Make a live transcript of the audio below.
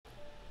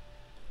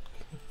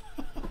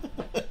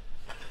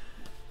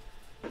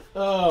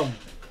Um,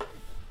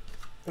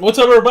 what's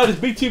up, everybody? It's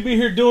BTB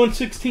here doing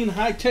 16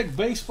 high-tech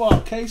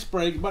baseball case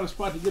break. About a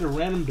spot to get a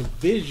random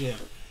division.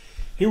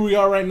 Here we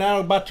are right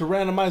now, about to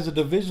randomize the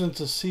division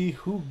to see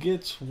who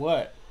gets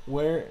what,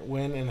 where,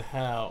 when, and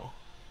how.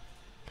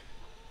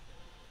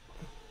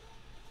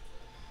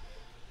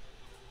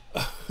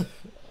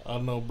 I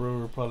know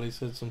Brewer probably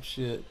said some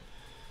shit.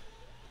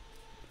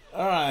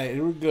 Alright,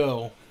 here we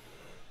go.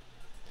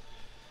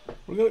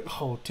 We're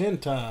gonna 10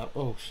 times.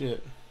 Oh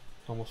shit.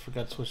 Almost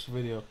forgot to switch the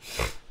video.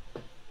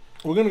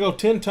 We're gonna go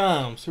 10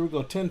 times. Here we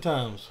go, 10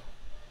 times.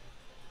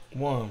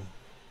 1,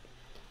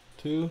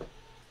 2,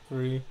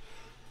 3,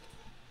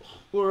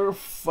 4,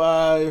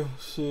 5,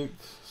 6,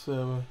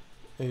 7,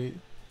 8,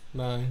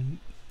 9,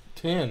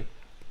 10.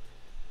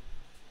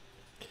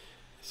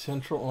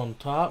 Central on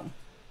top.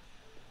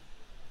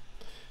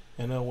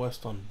 And then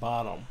West on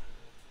bottom.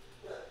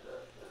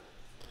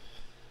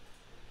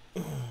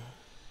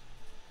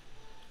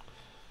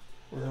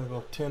 We're going to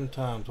go 10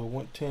 times. We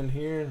went 10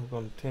 here, and we're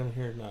going to 10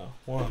 here now.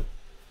 1,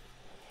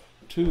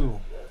 2,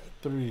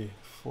 3,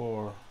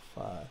 4,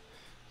 5,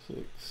 6,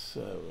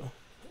 7,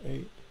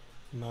 8,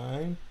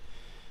 9.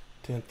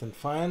 10th and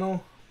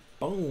final.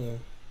 Boom.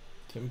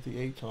 Timothy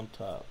H on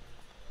top.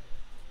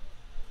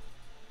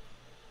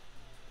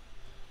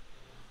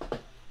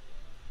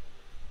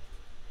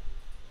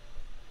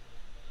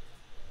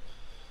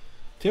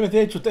 Timothy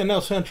H with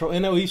NL Central,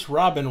 NL East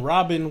Robin,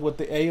 Robin with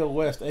the AL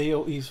West,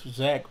 AL East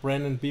Zach,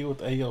 Brandon B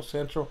with AL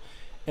Central,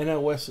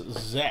 NL West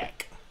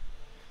Zach.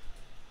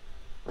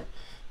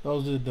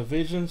 Those are the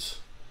divisions.